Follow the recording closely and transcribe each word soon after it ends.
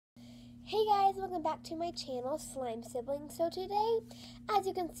Hey guys, welcome back to my channel, Slime Siblings. So today, as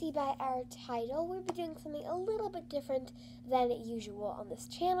you can see by our title, we'll be doing something a little bit different than usual on this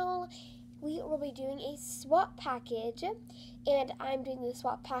channel. We will be doing a swap package, and I'm doing the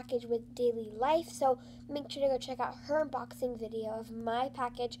swap package with Daily Life, so make sure to go check out her unboxing video of my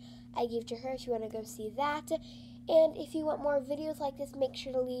package I gave to her if you want to go see that. And if you want more videos like this, make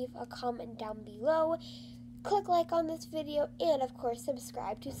sure to leave a comment down below. Click like on this video, and of course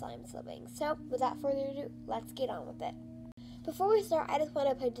subscribe to Slime Siblings. So without further ado, let's get on with it. Before we start, I just want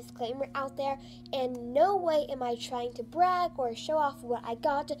to put a disclaimer out there. In no way am I trying to brag or show off what I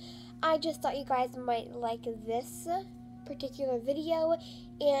got. I just thought you guys might like this particular video,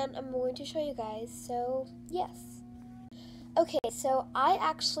 and I'm going to show you guys, so yes. Okay, so I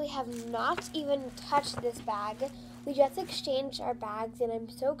actually have not even touched this bag. We just exchanged our bags, and I'm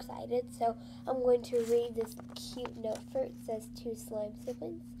so excited. So I'm going to read this cute note for it. It says, "To Slime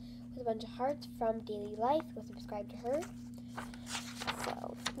Siblings," with a bunch of hearts from Daily Life. Go subscribe to her.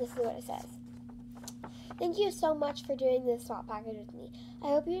 So this is what it says. "Thank you so much for doing this swap package with me. I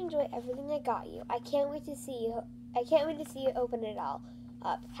hope you enjoy everything I got you. I can't wait to see you open it all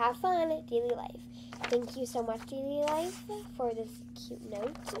up. Have fun, Daily Life." Thank you so much, Daily Life, for this cute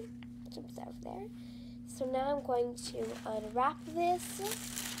note. Jumps out there. So now I'm going to unwrap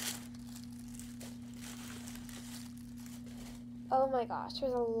this. Oh my gosh,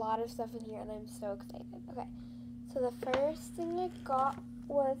 there's a lot of stuff in here, and I'm so excited. Okay, so the first thing I got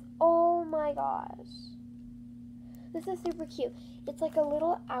was, oh my gosh, this is super cute. It's like a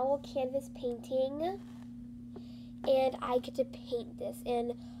little owl canvas painting, and I get to paint this,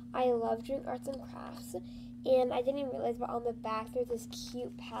 and I love doing arts and crafts, and I didn't even realize, but on the back there's this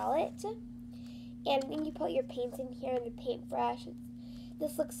cute palette. And then you put your paints in here and the paintbrush.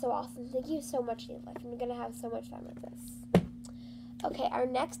 This looks so awesome. Thank you so much, Daily Life. I'm going to have so much fun with this. Okay, our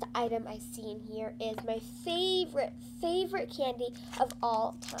next item I see in here is my favorite candy of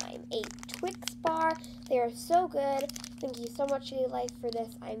all time. A Twix bar. They are so good. Thank you so much, Daily Life, for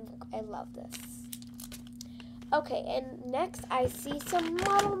this. I love this. Okay, and next I see some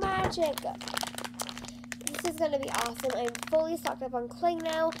Model Magic. This is going to be awesome. I'm fully stocked up on clay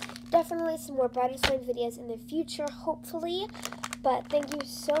now. Definitely some more Brighter Slime videos in the future, hopefully. But thank you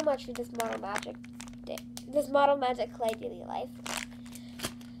so much for this Model Magic clay, Daily Life.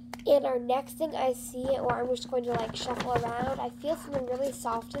 And our next thing I see, or I'm just going to like shuffle around, I feel something really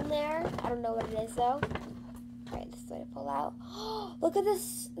soft in there. I don't know what it is though. Alright, this is going to pull out. Look at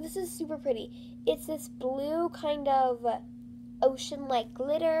this. This is super pretty. It's this blue kind of ocean-like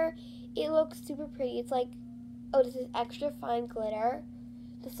glitter. It looks super pretty. It's like, oh, this is extra fine glitter.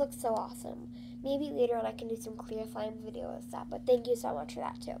 This looks so awesome. Maybe later on I can do some clear slime video and stuff, but thank you so much for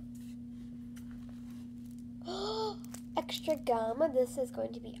that too. Extra gum. This is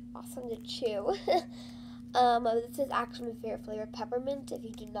going to be awesome to chew. This is actually my favorite flavor, peppermint, if you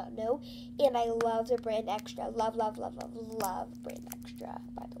did not know. And I love the brand Extra. Love, love, love, love, love brand Extra,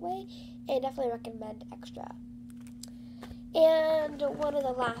 by the way. And definitely recommend Extra. And one of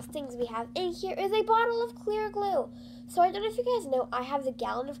the last things we have in here is a bottle of clear glue. So I don't know if you guys know, I have the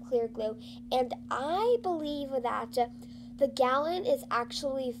gallon of clear glue, and I believe that the gallon is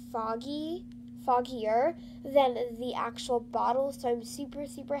actually foggier than the actual bottle, so I'm super,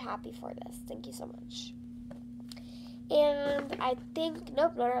 super happy for this. Thank you so much. And I think,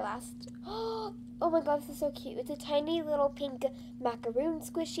 nope, not our last. Oh my god, this is so cute. It's a tiny little pink macaroon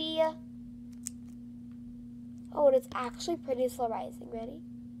squishy. Oh, and it's actually pretty slow rising. Ready?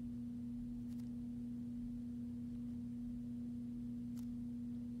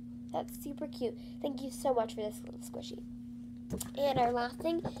 That's super cute. Thank you so much for this little squishy. And our last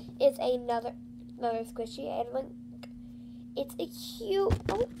thing is another squishy. It's a cute,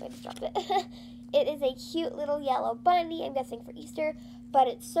 oh, I just dropped it. It is a cute little yellow bunny, I'm guessing for Easter, but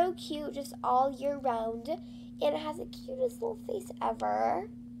it's so cute just all year round. And it has the cutest little face ever.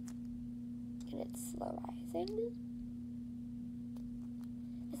 And it's slow rising.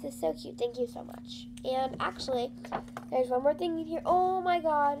 This is so cute. Thank you so much. And actually, there's one more thing in here. Oh my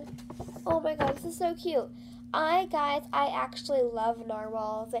god. Oh my god, this is so cute. I actually love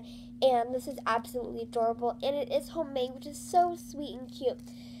narwhals, and this is absolutely adorable, and it is homemade, which is so sweet and cute.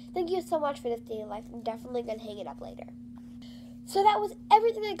 Thank you so much for this, Daily Life. I'm definitely going to hang it up later. So that was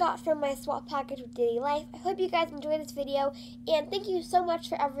everything I got from my swap package with Daily Life. I hope you guys enjoyed this video, and thank you so much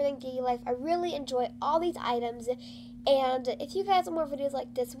for everything, Daily Life. I really enjoy all these items. And if you guys want more videos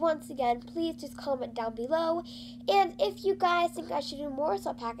like this, once again, please just comment down below. And if you guys think I should do more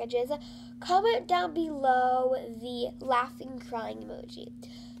swap packages, comment down below the laughing, crying emoji.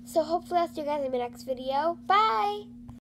 So hopefully I'll see you guys in my next video. Bye!